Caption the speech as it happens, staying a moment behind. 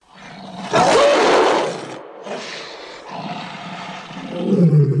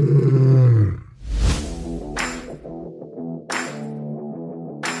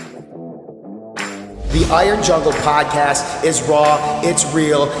Iron Jungle podcast is raw, it's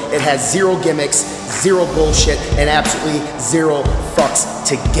real, it has zero gimmicks, zero bullshit, and absolutely zero fucks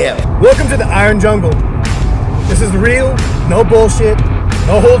to give. Welcome to the Iron Jungle. This is the real, no bullshit,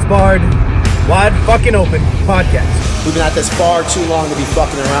 no holds barred, wide fucking open podcast. We've been at this far too long to be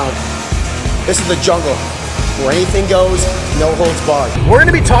fucking around. This is the jungle, where anything goes, no holds barred. We're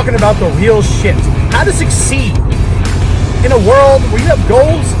gonna be talking about the real shit, how to succeed in a world where you have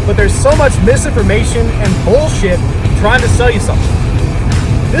goals, but there's so much misinformation and bullshit trying to sell you something.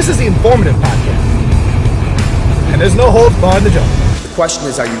 This is the informative podcast, and there's no holds barred in the jungle. The question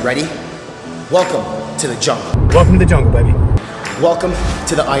is, are you ready? Welcome to the jungle. Welcome to the jungle, baby. Welcome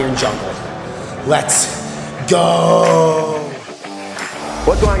to the Iron Jungle. Let's go.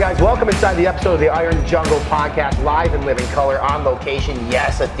 What's going on, guys? Welcome inside the episode of the Iron Jungle podcast, live and live in color, on location.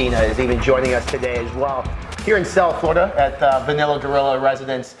 Yes, Athena is even joining us today as well, here in South Florida at Vanilla Gorilla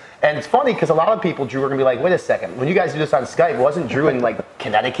Residence. And it's funny because a lot of people, Drew, are gonna be like, wait a second, when you guys do this on Skype, wasn't Drew in like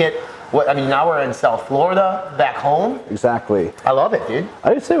Connecticut? Now we're in South Florida, back home. Exactly. I love it, dude.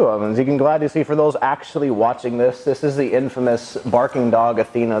 I do too, Evans. You can gladly see, for those actually watching this is the infamous barking dog,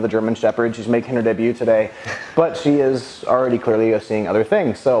 Athena, the German Shepherd. She's making her debut today, but she is already clearly seeing other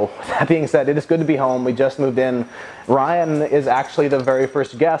things. So that being said, it is good to be home. We just moved in. Ryan is actually the very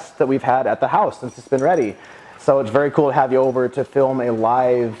first guest that we've had at the house since it's been ready. So it's very cool to have you over to film a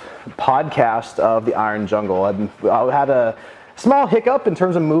live podcast of the Iron Jungle. I had a small hiccup in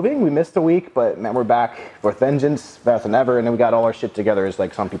terms of moving. We missed a week, but man, we're back with vengeance, faster than ever, and then we got all our shit together, as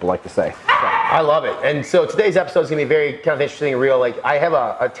like some people like to say. I love it. And so today's episode is gonna be very kind of interesting and real. Like, I have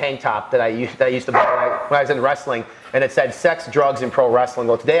a tank top that I used to buy when I was in wrestling, and it said sex, drugs, and pro wrestling.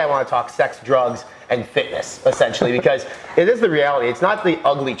 Well, today I want to talk sex, drugs, and fitness, essentially, because it is the reality. It's not the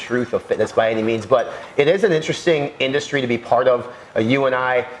ugly truth of fitness by any means, but it is an interesting industry to be part of, you and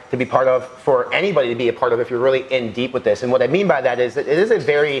I to be part of, for anybody to be a part of if you're really in deep with this. And what I mean by that is that it is a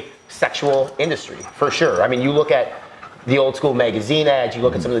very sexual industry, for sure. I mean, you look at the old school magazine ads, you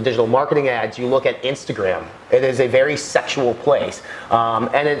look at some of the digital marketing ads, you look at Instagram. It is a very sexual place.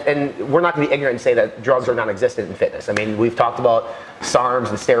 And we're not going to be ignorant and say that drugs are non-existent in fitness. I mean, we've talked about SARMs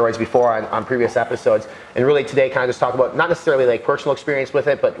and steroids before on previous episodes. And really today kind of just talk about not necessarily like personal experience with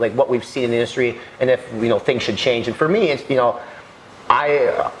it, but like what we've seen in the industry and if, things should change. And for me, it's,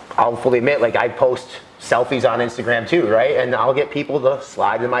 I'll fully admit, like, I post selfies on Instagram too, right? And I'll get people to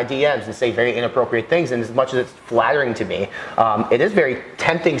slide in my DMs and say very inappropriate things. And as much as it's flattering to me, it is very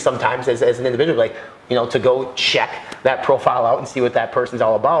tempting sometimes as an individual, like, to go check that profile out and see what that person's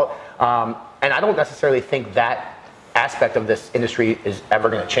all about. And I don't necessarily think that aspect of this industry is ever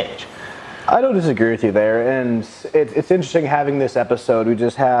going to change. I don't disagree with you there, and it's interesting having this episode. We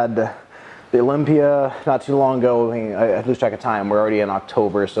just had the Olympia not too long ago. I lose track of time. We're already in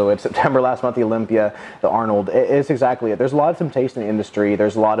October, so it's September last month, the Olympia, the Arnold. It's exactly it. There's a lot of temptation in the industry.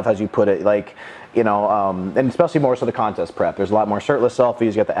 There's a lot of, as you put it, like, and especially more so the contest prep. There's a lot more shirtless selfies.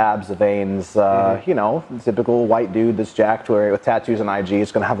 You got the abs, the veins, typical white dude that's jacked with tattoos and IG.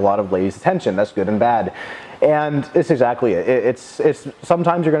 It's going to have a lot of ladies' attention. That's good and bad. And it's exactly it. It's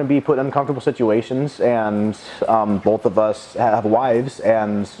sometimes you're going to be put in uncomfortable situations, and both of us have wives,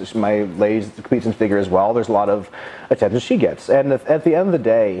 and my lady's competes in figure as well. There's a lot of attention she gets, and at the end of the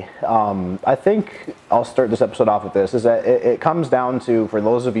day, I think I'll start this episode off with this: is that it comes down to, for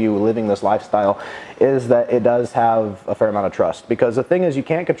those of you living this lifestyle, is that it does have a fair amount of trust. Because the thing is, you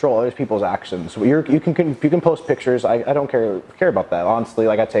can't control other people's actions. You can post pictures. I don't care about that, honestly.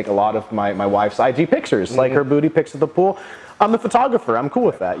 Like, I take a lot of my wife's IG pictures, like her booty pics at the pool. I'm the photographer. I'm cool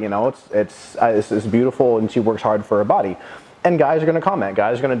with that. It's beautiful, and she works hard for her body. And guys are going to comment.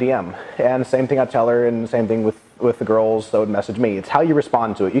 Guys are going to DM. And same thing I tell her, and the same thing with the girls that would message me. It's how you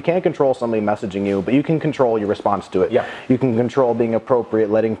respond to it. You can't control somebody messaging you, but you can control your response to it. Yeah. You can control being appropriate,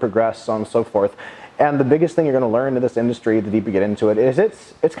 letting progress, so on and so forth. And the biggest thing you're going to learn in this industry, the deeper you get into it, is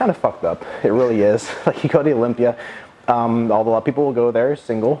it's kind of fucked up. It really is. Like, you go to the Olympia, although a lot of people will go there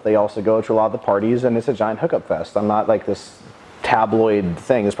single, they also go to a lot of the parties, and it's a giant hookup fest. I'm not like this tabloid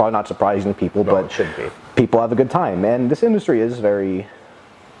thing. It's probably not surprising to people, but it shouldn't be. People have a good time. And this industry is very,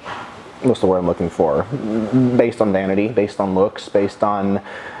 what's the word I'm looking for? Based on vanity, based on looks, based on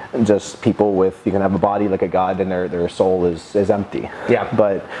just people with, you can have a body like a god and their soul is empty. Yeah.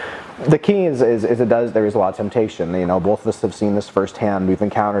 But the key is there is a lot of temptation. Both of us have seen this firsthand. We've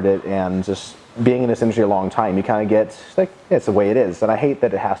encountered it, and just being in this industry a long time, you kind of get, like, it's the way it is. And I hate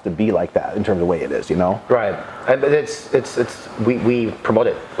that it has to be like that in terms of the way it is, Right. And we promote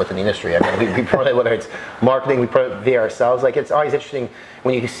it within the industry. I mean, we promote it, whether it's marketing, we promote it via ourselves. Like, it's always interesting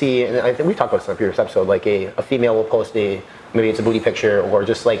when you see, and I think we talked about this in a previous episode, like a female will post a maybe it's a booty picture or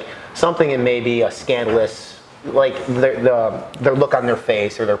just like something in maybe a scandalous, like their look on their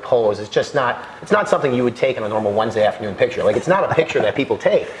face or their pose. It's not something you would take in a normal Wednesday afternoon picture. Like it's not a picture that people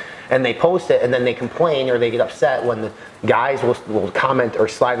take. And they post it and then they complain or they get upset when the guys will comment or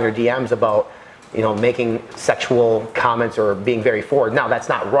slide in their DMs about, making sexual comments or being very forward. Now, that's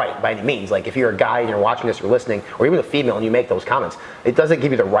not right by any means. Like if you're a guy and you're watching this or listening, or even a female and you make those comments, it doesn't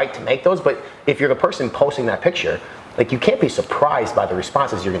give you the right to make those. But if you're the person posting that picture, like you can't be surprised by the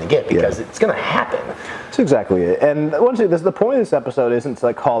responses you're going to get because it's going to happen. That's exactly it. And once again, the point of this episode isn't to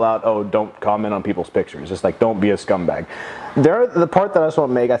like call out, oh, don't comment on people's pictures. It's like, don't be a scumbag. The part that I just want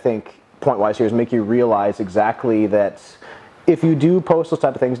to make, I think, point-wise here is make you realize exactly that if you do post those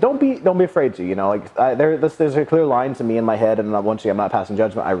type of things, don't be afraid to. There's a clear line to me in my head, and once again, I'm not passing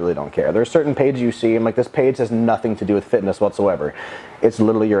judgment. I really don't care. There's certain pages you see, and like this page has nothing to do with fitness whatsoever. It's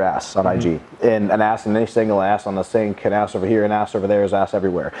literally your ass on IG, and an ass in any single ass on the sink, an ass over here, an ass over there, is ass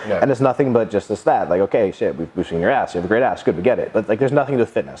everywhere, and it's nothing but just that. Like, okay, shit, we've seen your ass. You have a great ass. Good, we get it. But like, there's nothing to do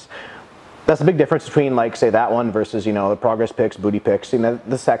with fitness. That's the big difference between, like, say that one versus, the progress pics, booty pics.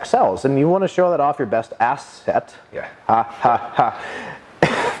 The sex sells, and you want to show that off your best asset. Yeah. Ha ha ha.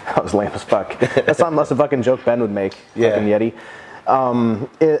 That was lame as fuck. That's not less a fucking joke Ben would make. Yeah. Fucking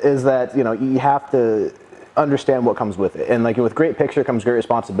Yeti. Is that you have to understand what comes with it, and like with great picture comes great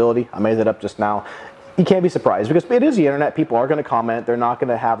responsibility. I made that up just now. You can't be surprised because it is the internet. People are going to comment. They're not going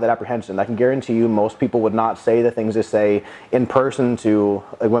to have that apprehension. I can guarantee you most people would not say the things they say in person to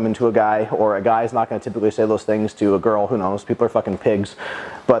a woman to a guy, or a guy is not going to typically say those things to a girl. Who knows? People are fucking pigs,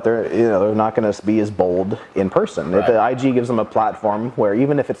 but they're not going to be as bold in person. Right. The IG gives them a platform where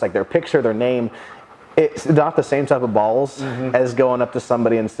even if it's like their picture, their name, it's not the same type of balls as going up to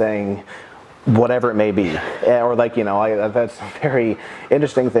somebody and saying whatever it may be, or like I've had some very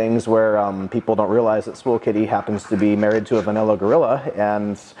interesting things where people don't realize that Swole Kitty happens to be married to a vanilla gorilla,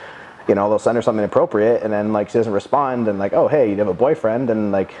 and they'll send her something appropriate, and then like she doesn't respond, and like, oh hey, you have a boyfriend,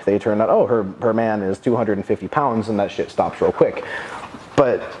 and like they turn out, oh her man is 250 pounds, and that shit stops real quick.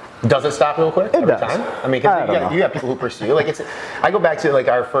 But does it stop real quick every time? I mean, because you have people who pursue. Like I go back to like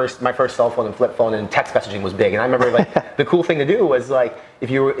my first cell phone and flip phone, and text messaging was big. And I remember like the cool thing to do was like if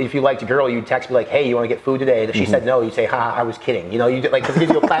you liked a girl, you'd text me like, hey, you want to get food today? And if she said no, you'd say, ha, I was kidding. You like because it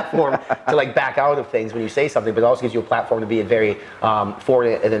gives you a platform to like back out of things when you say something, but it also gives you a platform to be very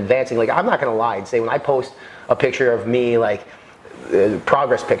forward and advancing. Like I'm not gonna lie and say when I post a picture of me like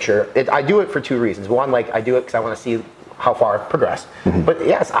progress picture, I do it for two reasons. One, like I do it because I want to see how far I've progressed. But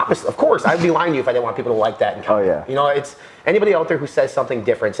yes, obviously, of course, I'd be lying to you if I didn't want people to like that and comment. Oh, yeah. It's anybody out there who says something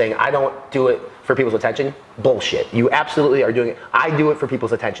different, saying I don't do it for people's attention, bullshit. You absolutely are doing it. I do it for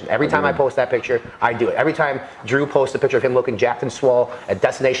people's attention. Every time I post that picture, I do it. Every time Drew posts a picture of him looking jacked and swole at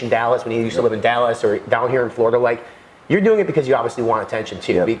Destination Dallas when he used to live in Dallas or down here in Florida, like you're doing it because you obviously want attention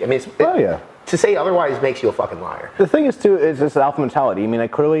too. Yep. I mean, to say otherwise makes you a fucking liar. The thing is too, is this alpha mentality. I mean,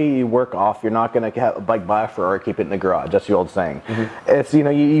 like clearly you work off. You're not going to like buy a Ferrari, keep it in the garage. That's the old saying. It's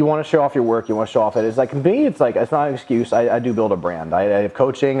you want to show off your work. You want to show off it. It's like me. It's like it's not an excuse. I do build a brand. I have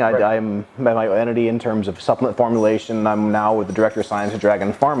coaching. I'm my entity in terms of supplement formulation. I'm now with the director of science at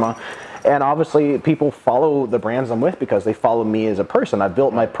Dragon Pharma. And obviously, people follow the brands I'm with because they follow me as a person. I've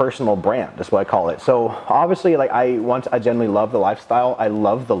built my personal brand. That's what I call it. So obviously, like I generally love the lifestyle. I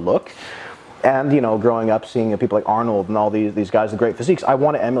love the look. And growing up, seeing people like Arnold and all these guys with great physiques, I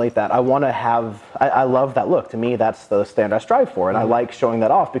want to emulate that. I want to have. I love that look. To me, that's the standard I strive for, and I like showing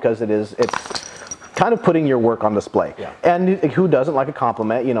that off because it's kind of putting your work on display. Yeah. And who doesn't like a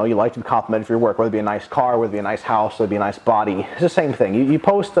compliment? You like to be complimented for your work, whether it be a nice car, whether it be a nice house, whether it be a nice body. It's the same thing. You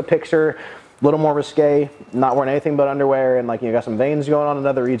post a picture, a little more risque, not wearing anything but underwear, and like you got some veins going on in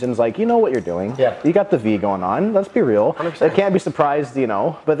other regions, like you know what you're doing. Yeah. You got the V going on. Let's be real. 100%. I can't be surprised,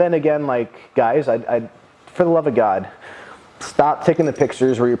 But then again, like guys, I for the love of God, stop taking the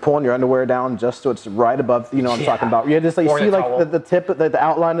pictures where you're pulling your underwear down just so it's right above. What I'm talking about. You just like see like the tip, the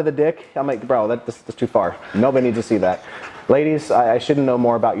outline of the dick. I'm like, bro, that's too far. Nobody needs to see that. Ladies, I shouldn't know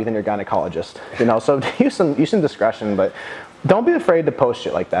more about you than your gynecologist. So use some discretion, but. Don't be afraid to post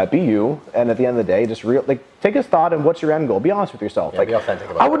shit like that. Be you, and at the end of the day, just take a thought and what's your end goal. Be honest with yourself. Yeah, be authentic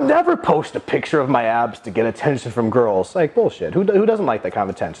about it. I would never post a picture of my abs to get attention from girls. Like bullshit. Who doesn't like that kind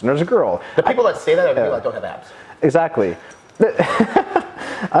of attention? There's a girl. The people that say that are the people that don't have abs. Exactly.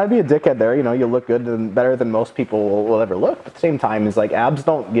 I'd be a dickhead there. You look good and better than most people will ever look. But at the same time, it's like abs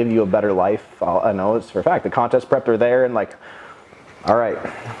don't give you a better life. I know it's for a fact. The contest prep are there, and like, all right,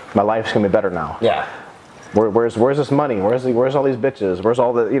 my life's gonna be better now. Yeah. Where's this money? Where's all these bitches? Where's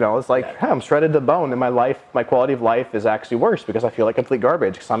all the, it's like, I'm shredded to bone, and my life, my quality of life is actually worse because I feel like complete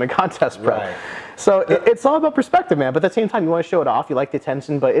garbage because I'm in contest prep. Right. So it's all about perspective, man. But at the same time, you want to show it off. You like the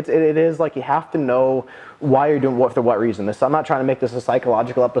attention, but it is like you have to know why you're doing what for what reason. I'm not trying to make this a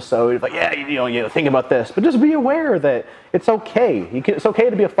psychological episode. Like, you think about this, but just be aware that it's okay. It's okay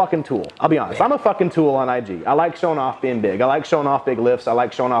to be a fucking tool. I'll be honest. I'm a fucking tool on IG. I like showing off being big. I like showing off big lifts. I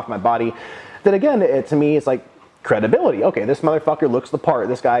like showing off my body. Then again, to me, it's like credibility. Okay, this motherfucker looks the part.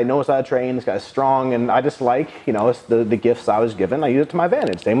 This guy knows how to train. This guy's strong, and I just like, it's the gifts I was given. I use it to my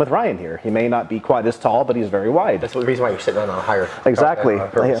advantage. Same with Ryan here. He may not be quite as tall, but he's very wide. That's the reason why you're sitting on a higher. Exactly.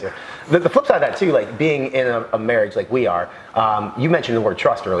 Purpose here. The flip side of that too, like being in a marriage like we are. You mentioned the word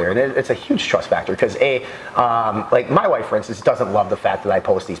trust earlier, and it's a huge trust factor because like my wife, for instance, doesn't love the fact that I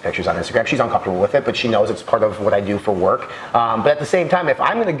post these pictures on Instagram. She's uncomfortable with it, but she knows it's part of what I do for work. But at the same time, if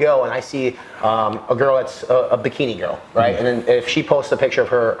I'm going to go and I see a girl that's a bikini girl, right, and then if she posts a picture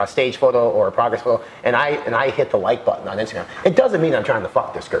of a stage photo or a progress photo, and I hit the like button on Instagram, it doesn't mean I'm trying to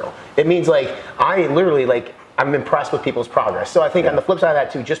fuck this girl. It means like I literally like. I'm impressed with people's progress. So I think on the flip side of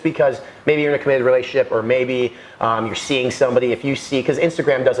that too, just because maybe you're in a committed relationship or maybe you're seeing somebody, if you see, because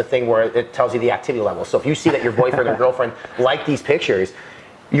Instagram does a thing where it tells you the activity level. So if you see that your boyfriend or girlfriend like these pictures,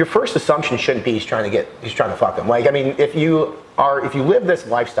 your first assumption shouldn't be he's trying to fuck them. Like, I mean, if you live this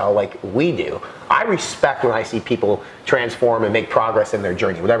lifestyle like we do, I respect when I see people transform and make progress in their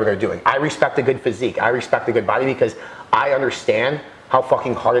journey, whatever they're doing. I respect a good physique. I respect a good body because I understand how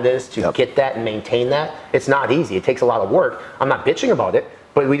fucking hard it is to get that and maintain that. It's not easy. It takes a lot of work. I'm not bitching about it,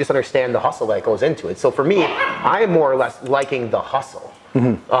 but we just understand the hustle that goes into it. So for me, I am more or less liking the hustle.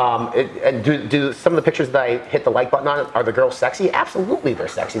 And do some of the pictures that I hit the like button on, are the girls sexy? Absolutely, they're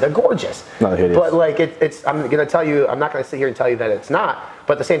sexy. They're gorgeous. No, it is. But like it's, I'm gonna tell you, I'm not gonna sit here and tell you that it's not.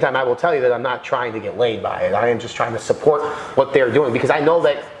 But at the same time, I will tell you that I'm not trying to get laid by it. I am just trying to support what they're doing because I know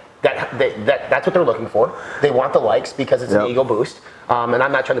that's what they're looking for. They want the likes because it's an ego boost. And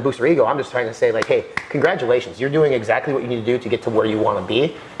I'm not trying to boost their ego. I'm just trying to say like, hey, congratulations. You're doing exactly what you need to do to get to where you want to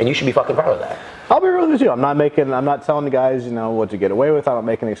be. And you should be fucking proud of that. I'll be real with you. I'm not telling the guys, what to get away with. I'm not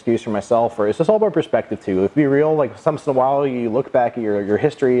making an excuse for myself. Or it's just all about perspective too. If be real, like once in a while you look back at your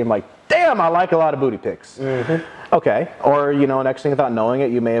history and like, damn, I like a lot of booty pics. Okay. Or, next thing without knowing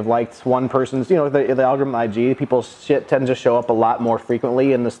it, you may have liked one person's, the algorithm on IG, people's shit tends to show up a lot more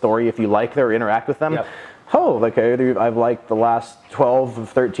frequently in the story if you like them or interact with them. Oh, okay, I've liked the last 12 of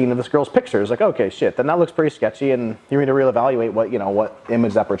 13 of this girl's pictures. Like, okay, shit, then that looks pretty sketchy, and you need to reevaluate what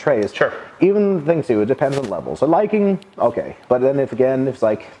image that portrays. Sure. Even the thing too, it depends on levels. So liking, okay, but then if it's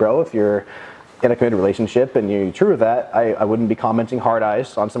like, bro, if you're in a committed relationship and you're true with that, I wouldn't be commenting hard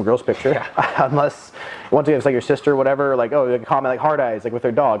eyes on some girl's picture unless, once again, it's like your sister or whatever, like, oh, you can comment like hard eyes, like with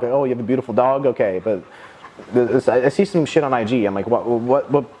their dog. Like, oh, you have a beautiful dog, okay, but I see some shit on IG. I'm like,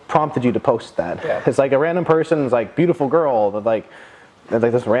 what prompted you to post that? Yeah. It's like a random person's like beautiful girl, but like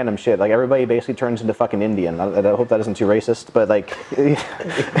this random shit. Like everybody basically turns into fucking Indian. I hope that isn't too racist, but like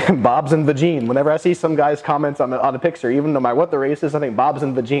Bob's and Vagine. Whenever I see some guy's comments on a picture, even no matter what the race is, I think Bob's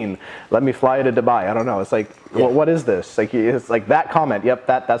and Vagine. Let me fly to Dubai. I don't know. It's like, what is this? Like it's like that comment. Yep,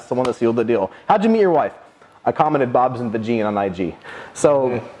 that's the one that sealed the deal. How'd you meet your wife? I commented Bob's and Vagine on IG.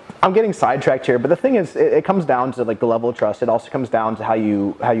 So. I'm getting sidetracked here, but the thing is, it comes down to like the level of trust. It also comes down to how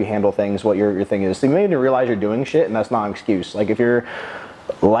you handle things, what your thing is. So you may need to realize you're doing shit, and that's not an excuse. Like if you're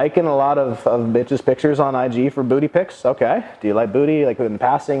liking a lot of bitches' pictures on IG for booty pics, okay. Do you like booty, like in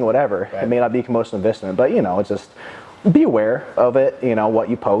passing, whatever? Right. It may not be emotional investment, but it's just be aware of it.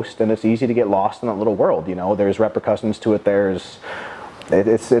 What you post, and it's easy to get lost in that little world. There's repercussions to it.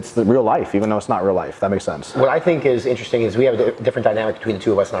 It's the real life, even though it's not real life. That makes sense. What I think is interesting is we have a different dynamic between the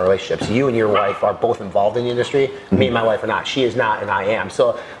two of us in our relationships. You and your wife are both involved in the industry. Me and my wife are not. She is not, and I am.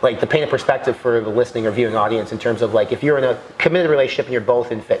 So, like, to paint a perspective for the listening or viewing audience in terms of, like, if you're in a committed relationship and you're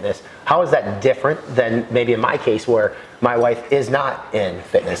both in fitness, how is that different than maybe in my case where my wife is not in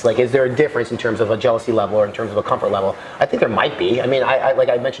fitness? Like, is there a difference in terms of a jealousy level or in terms of a comfort level? I think there might be. I mean, I like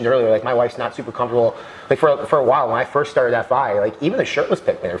I mentioned earlier, like my wife's not super comfortable. Like for a while when I first started FI, like even the shirtless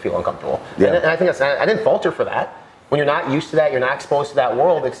pic made her feel uncomfortable. Yeah. And I think I didn't fault her for that. When you're not used to that, you're not exposed to that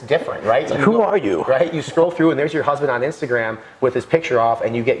world, it's different, right? Who are you? Right? You scroll through and there's your husband on Instagram with his picture off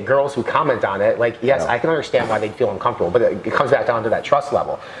and you get girls who comment on it. Like, yes, I can understand why they'd feel uncomfortable, but it comes back down to that trust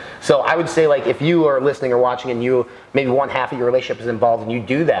level. So I would say, like, if you are listening or watching and you, maybe one half of your relationship is involved and you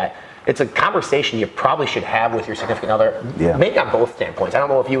do that, it's a conversation you probably should have with your significant other, maybe on both standpoints. I don't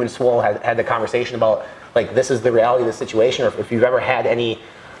know if you and Swole had the conversation about, like, this is the reality of the situation, or if you've ever had any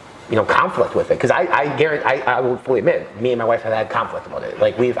conflict with it, because I guarantee, I will fully admit, me and my wife have had conflict about it.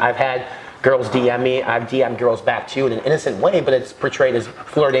 Like I've had girls DM me, I've DM'd girls back too in an innocent way, but it's portrayed as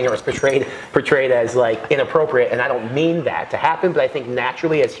flirting or it's portrayed as like inappropriate, and I don't mean that to happen, but I think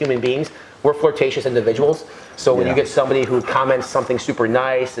naturally as human beings, we're flirtatious individuals. So when you get somebody who comments something super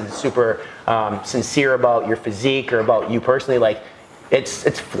nice and super sincere about your physique or about you personally, like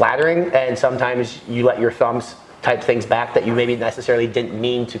it's flattering, and sometimes you let your thumbs type things back that you maybe necessarily didn't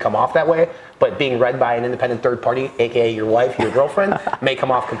mean to come off that way, but being read by an independent third party, aka your wife, your girlfriend, may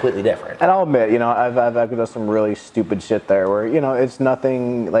come off completely different. And I'll admit, you know, I've done some really stupid shit there where, you know, it's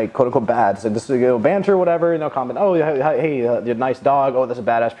nothing like quote unquote bad. So just, you know, banter or whatever, you know, comment, oh, hey, you're a nice dog, oh, that's a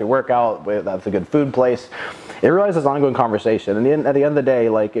badass pre-workout, that's a good food place. It realizes it's an ongoing conversation. And at the end of the day,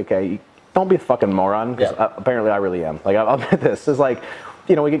 like, okay, don't be a fucking moron, because apparently I really am. Like, I'll admit this. It's like,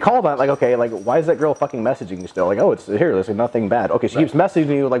 you know, we get called on, like, okay, like, why is that girl fucking messaging you still? Like, oh, it's here, there's like nothing bad. Okay, she keeps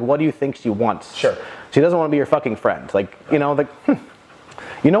messaging you, like, what do you think she wants? Sure. She doesn't want to be your fucking friend. Like, you know, like,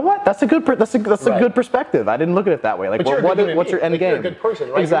 you know what? That's a good good perspective. I didn't look at it that way. Like, what's your end game? You're a good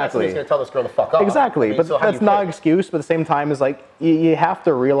person, right? Exactly. You're not going to tell this girl to fuck off. Exactly, I mean, but so that's not an excuse. But at the same time, is like, you have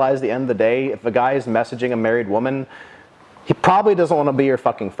to realize at the end of the day, if a guy is messaging a married woman, he probably doesn't want to be your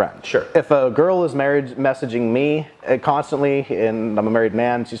fucking friend. Sure. If a girl is married messaging me constantly, and I'm a married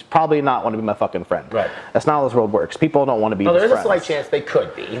man, she's probably not want to be my fucking friend. Right. That's not how this world works. People don't want to be there's friends. a slight chance they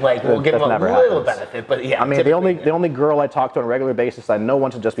could be. Like, we'll give them a little benefit, but yeah. I mean, the only girl I talk to on a regular basis I know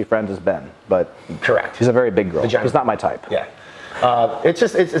wants to just be friends is Ben, but correct. She's a very big girl. She's not my type. Yeah. It's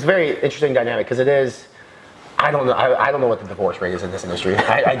a very interesting dynamic because it is. I don't know. I don't know what the divorce rate is in this industry.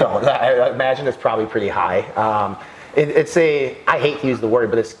 I don't. I imagine it's probably pretty high. I hate to use the word,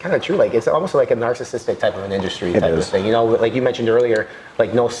 but it's kind of true. Like, it's almost like a narcissistic type of an industry type of thing. You know, like you mentioned earlier,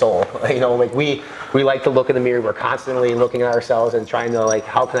 like no soul. You know, like we like to look in the mirror. We're constantly looking at ourselves and trying to, like,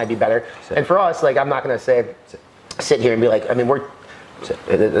 how can I be better? And for us, like, I'm not going to sit here and be like, I mean,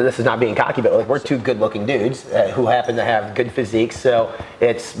 this is not being cocky, but like, we're two good-looking dudes who happen to have good physiques. So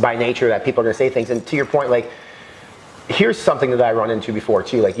it's by nature that people are going to say things. And to your point, like, here's something that I run into before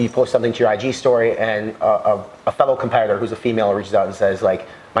too. Like, you post something to your IG story, and a fellow competitor who's a female reaches out and says, like,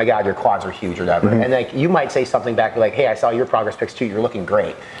 my God, your quads are huge or whatever. Mm-hmm. And like, you might say something back like, hey, I saw your progress pics too. You're looking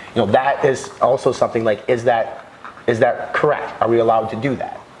great. You know, that is also something like, is that correct? Are we allowed to do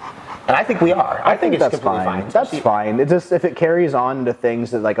that? And I think we are. I think it's that's completely fine. That's fine. It just, if it carries on to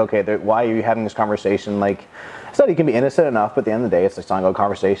things that, like, okay, why are you having this conversation? Like, so you can be innocent enough, but at the end of the day, it's a ongoing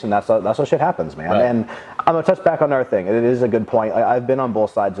conversation. That's how shit happens, man. Right. And I'm gonna touch back on another thing. It is a good point. I've been on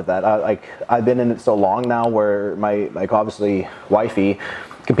both sides of that. I've been in it so long now, where my, like, obviously wifey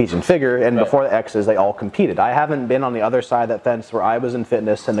competes in figure, and before the exes, they all competed. I haven't been on the other side of that fence where I was in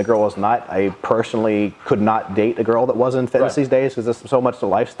fitness and the girl was not. I personally could not date a girl that was in fitness these days, because it's so much the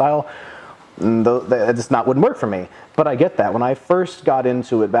lifestyle. It just wouldn't work for me. But I get that. When I first got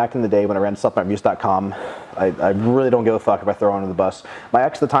into it back in the day when I ran supplementreviews.com, I really don't give a fuck if I throw her under the bus. My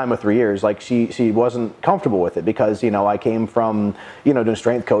ex at the time of 3 years, like, she wasn't comfortable with it because, you know, I came from, you know, doing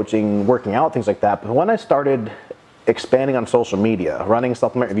strength coaching, working out, things like that. But when I started expanding on social media, running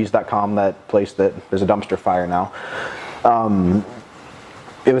supplementreviews.com, that place that there's a dumpster fire now,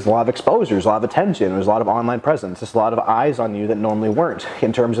 it was a lot of exposures, a lot of attention, it was a lot of online presence, just a lot of eyes on you that normally weren't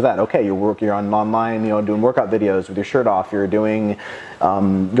in terms of that. Okay, you're on online, you know, doing workout videos with your shirt off, you're doing,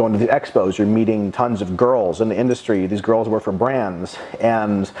 going to the expos, you're meeting tons of girls in the industry, these girls work for brands,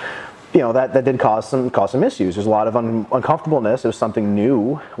 and, you know, that did cause some issues. There's a lot of uncomfortableness. It was something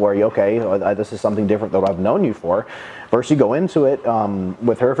new where this is something different than what I've known you for. First, you go into it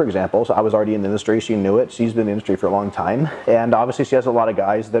with her, for example. So I was already in the industry. She knew it. She's been in the industry for a long time, and obviously she has a lot of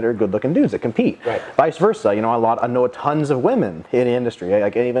guys that are good-looking dudes that compete. Right. Vice versa, you know, I know tons of women in the industry.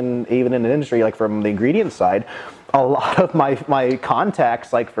 Like, even in the industry, like, from the ingredient side, a lot of my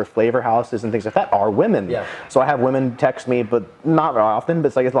contacts, like, for flavor houses and things like that, are women. Yeah. So I have women text me, but not very often. But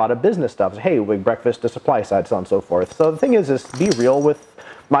it's like a lot of business stuff. Hey, we breakfast to supply side, so on and so forth. So the thing is be real with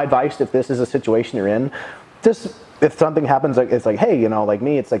my advice. If this is a situation you're in, just, if something happens, like, it's like, hey, you know, like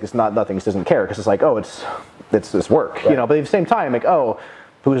me, it's like, it's not nothing. It doesn't care, because it's like, oh, it's this work, right. You know. But at the same time, like, oh,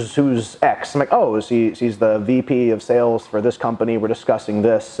 who's X? I'm like, oh, she's the VP of sales for this company. We're discussing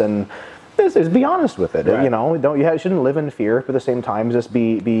this, and is be honest with it. Right. You know, you shouldn't live in fear, but at the same time, just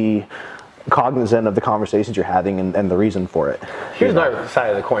be cognizant of the conversations you're having and the reason for it. Here's another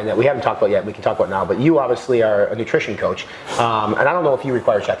side of the coin that we haven't talked about yet. We can talk about now, but you obviously are a nutrition coach, and I don't know if you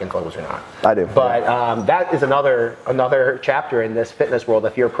require check-in photos or not. I do. But that is another chapter in this fitness world.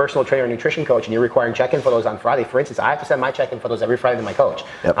 If you're a personal trainer or nutrition coach and you're requiring check-in photos on Friday, for instance, I have to send my check-in photos every Friday to my coach.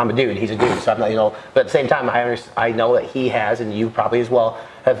 Yep. I'm a dude, he's a dude, so I'm not, you know. But at the same time, I know that he has, and you probably as well,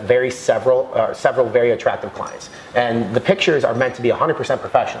 have several very attractive clients. And the pictures are meant to be 100%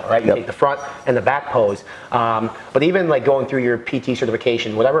 professional, right? You take the front and the back pose. But even like going through your PT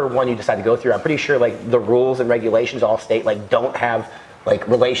certification, whatever one you decide to go through, I'm pretty sure like the rules and regulations all state like don't have like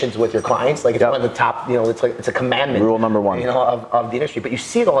relations with your clients. Like it's one of the top, it's a commandment. Rule number one. Of the industry. But you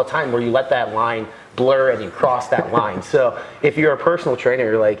see it all the time where you let that line blur and you cross that line. So if you're a personal trainer,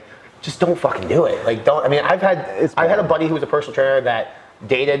 you're like, just don't fucking do it. Like I've had a buddy who was a personal trainer that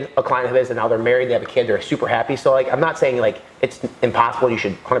dated a client of his and now they're married, they have a kid, they're super happy. So like I'm not saying like it's impossible, you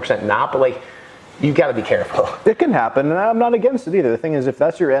should 100% not, but like you got to be careful. It can happen, and I'm not against it either. The thing is, if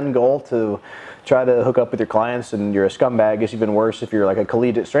that's your end goal to try to hook up with your clients and you're a scumbag, it's even worse if you're like a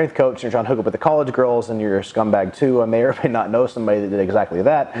collegiate strength coach and you're trying to hook up with the college girls and you're a scumbag too. I may or may not know somebody that did exactly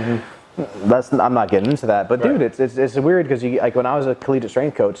that. I'm not getting into that, but dude, it's weird because like when I was a collegiate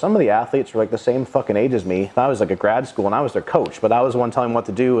strength coach, some of the athletes were like the same fucking age as me. I was like a grad school and I was their coach, but I was the one telling them what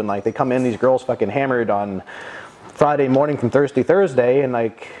to do, and like they come in, these girls fucking hammered on Friday morning from Thursday, and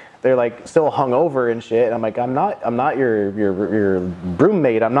like they're like still hungover and shit. And I'm like, I'm not your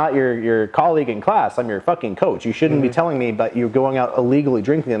roommate. I'm not your colleague in class. I'm your fucking coach. You shouldn't be telling me that you're going out illegally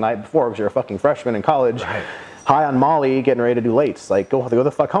drinking the night before because you're a fucking freshman in college. Right. High on Molly, getting ready to do lates. Like, go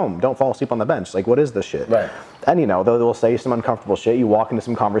the fuck home. Don't fall asleep on the bench. Like, what is this shit? Right. And they'll say some uncomfortable shit. You walk into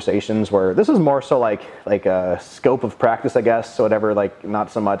some conversations where this is more so like a scope of practice, I guess. So whatever, like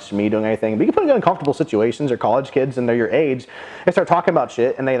not so much me doing anything. But you can put in uncomfortable situations or college kids and they're your age. They start talking about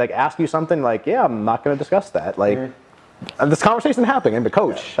shit and they like ask you something like, yeah, I'm not going to discuss that. Like, and this conversation happening. I'm a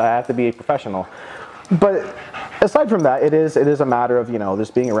coach. I have to be a professional. But aside from that, it is a matter of,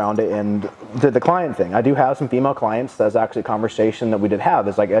 just being around it and the client thing. I do have some female clients. That's actually a conversation that we did have.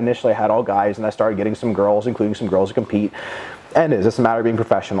 It's like initially I had all guys and I started getting some girls, including some girls to compete. And it's just a matter of being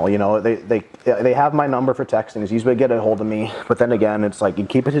professional. They have my number for texting. It's easy to get a hold of me. But then again, it's like you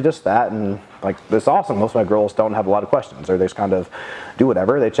keep it to just that. And like, it's awesome. Most of my girls don't have a lot of questions. Or they just kind of do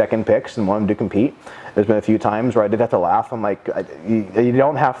whatever. They check in pics and want them to compete. There's been a few times where I did have to laugh. I'm like, you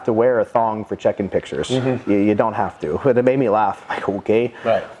don't have to wear a thong for check-in pictures. You don't have to. But it made me laugh. I'm like, okay.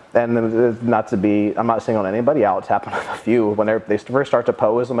 Right. And I'm not singling anybody out. It's happened with a few. When they first start to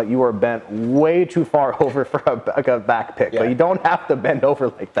pose, I'm like, you are bent way too far over for a back pick. Like, you don't have to bend over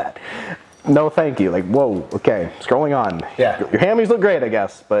like that. No, thank you. Like, whoa, okay, scrolling on. Yeah. Your hammies look great, I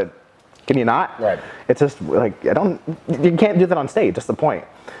guess, but can you not? Right. It's just like, you can't do that on stage. That's the point.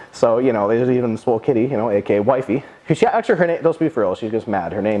 So, there's even Swole Kitty, aka Wifey. Actually, her name, let's be for real, she's just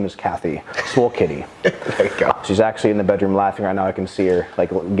mad. Her name is Kathy, Swole Kitty. There you go. She's actually in the bedroom laughing right now. I can see her, like,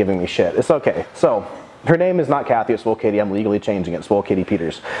 giving me shit. It's okay. So, her name is not Kathy, it's Swole Kitty. I'm legally changing it, Swole Kitty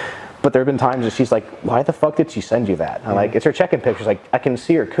Peters. But there have been times that she's like, why the fuck did she send you that? I'm like, it's her check-in picture. She's like, I can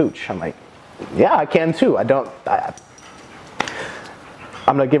see her cooch. I'm like, yeah, I can too.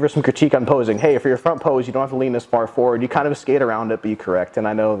 I'm going to give her some critique on posing. Hey, for your front pose, you don't have to lean this far forward. You kind of skate around it, but you correct. And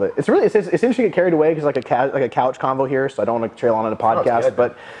I know that it's interesting to get carried away because like a couch convo here, so I don't want to trail on in a podcast,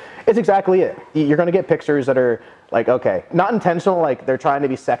 but it's exactly it. You're going to get pictures that are like, okay, not intentional, like they're trying to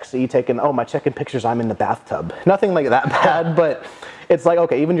be sexy, taking, my check-in pictures, I'm in the bathtub. Nothing like that bad, but it's like,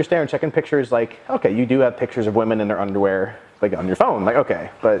 okay, even your standard check-in pictures, like, okay, you do have pictures of women in their underwear, like on your phone, like,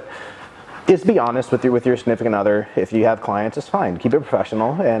 okay, but just be honest with your significant other. If you have clients, it's fine. Keep it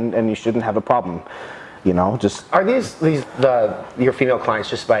professional, and you shouldn't have a problem. Just are your female clients,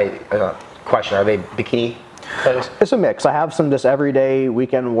 just by question, are they bikini photos? It's a mix. I have some just everyday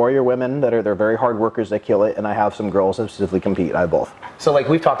weekend warrior women they're very hard workers. They kill it, and I have some girls that specifically compete. I have both. So like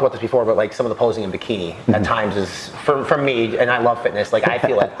we've talked about this before, but like some of the posing in bikini at times is for me, and I love fitness. Like I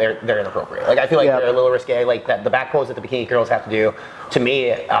feel like they're inappropriate. Like I feel like they're a little risque. Like the back pose that the bikini girls have to do. To me,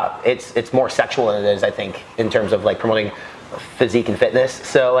 it's more sexual than it is, I think, in terms of like promoting physique and fitness.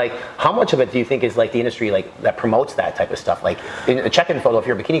 So like, how much of it do you think is like the industry like that promotes that type of stuff? Like in a check-in photo, if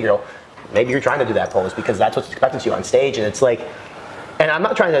you're a bikini girl, maybe you're trying to do that pose because that's what's expected of you on stage, and it's like. And I'm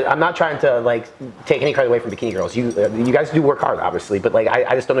not trying to like take any credit away from bikini girls. You guys do work hard, obviously, but like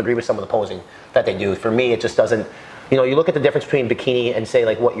I just don't agree with some of the posing that they do. For me, it just doesn't. You look at the difference between bikini and say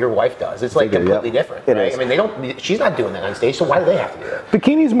like what your wife does. It's like completely different, right? It is. I mean, she's not doing that on stage, so why do they have to do that?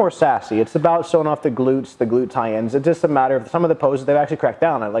 Bikini's more sassy. It's about showing off the glutes, the glute tie-ins. It's just a matter of some of the poses they've actually cracked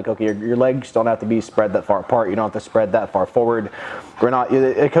down on. Like, okay, your legs don't have to be spread that far apart. You don't have to spread that far forward.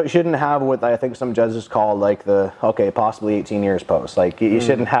 It shouldn't have what I think some judges call like possibly 18 years pose. Like you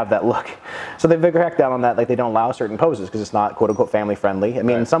shouldn't have that look. So they've cracked down on that. Like they don't allow certain poses because it's not quote unquote family friendly. I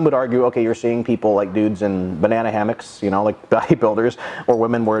mean, some would argue, okay, you're seeing people like dudes in banana hammocks, like bodybuilders, or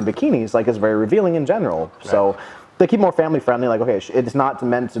women wearing bikinis. Like it's very revealing in general. Right. So they keep more family friendly. Like, okay, it's not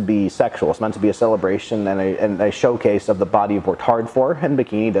meant to be sexual. It's meant to be a celebration and a showcase of the body you've worked hard for. And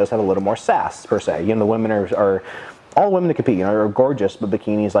bikini does have a little more sass per se. You know, the women are all women that compete, you know, are gorgeous, but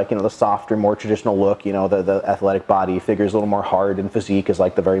bikinis, like, you know, the softer, more traditional look, you know, the athletic body figures a little more hard, and physique is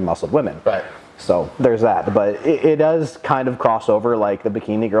like the very muscled women. Right. So there's that. But it does kind of cross over, like the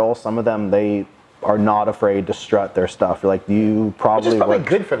bikini girls. Some of them, they are not afraid to strut their stuff. Like, you probably Which is probably would-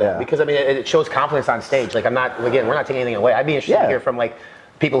 good for them yeah. because I mean it shows confidence on stage. Like, we're not taking anything away. I'd be interested to Yeah. hear from like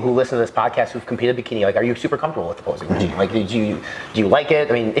people who listen to this podcast who've competed bikini. Like, are you super comfortable with the posing routine? Like, do you like it?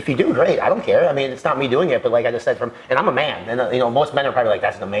 I mean, if you do, great. I don't care. I mean, it's not me doing it, but like I just said, and I'm a man, and you know, most men are probably like,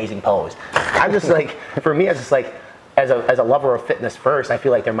 that's an amazing pose. I'm just like, for me, it's just like, as a lover of fitness first, I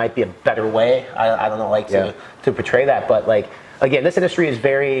feel like there might be a better way. I don't know, like to portray that, but like. Again, this industry is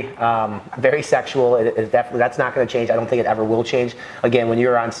very, very sexual. It is definitely, that's not going to change. I don't think it ever will change. Again, when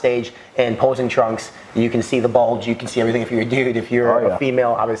you're on stage in posing trunks, you can see the bulge, you can see everything. If you're a dude, if you're a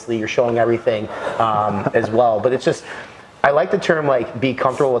female, obviously you're showing everything as well. But it's just, I like the term like be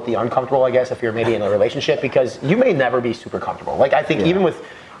comfortable with the uncomfortable. I guess if you're maybe in a relationship, because you may never be super comfortable. Like, I think even with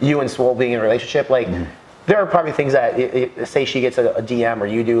you and Swole being in a relationship, like there are probably things that say she gets a DM or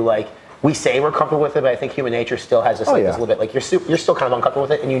you do, like. We say we're comfortable with it, but I think human nature still has this, this little bit. Like, you're still kind of uncomfortable with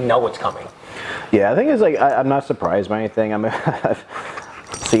it, and you know what's coming. Yeah, I think it's like I'm not surprised by anything. I mean, I've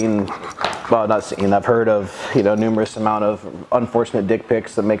I've heard of, you know, numerous amount of unfortunate dick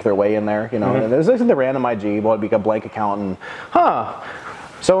pics that make their way in there. You know, and there's the random IG, well, it'd be a blank account, and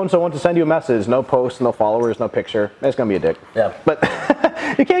so and so wants to send you a message, no post, no followers, no picture. It's gonna be a dick. Yeah. But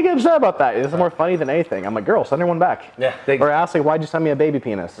you can't get upset about that. It's more funny than anything. I'm like, girl, send her one back. Yeah. Or ask, like, why'd you send me a baby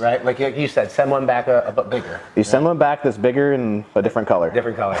penis? Right. Like you said, send one back a bit bigger. You send one back that's bigger and a different color.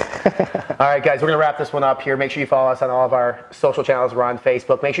 Different color. All right, guys, we're going to wrap this one up here. Make sure you follow us on all of our social channels. We're on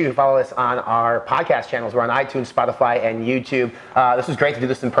Facebook. Make sure you follow us on our podcast channels. We're on iTunes, Spotify, and YouTube. This was great to do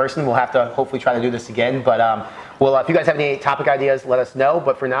this in person. We'll have to hopefully try to do this again. But well, if you guys have any topic ideas, let us know.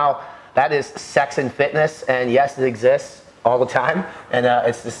 But for now, that is sex and fitness. And yes, it exists all the time. And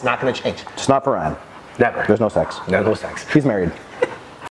it's just not going to change. It's not for Ryan. Never. There's no sex. No sex. He's married.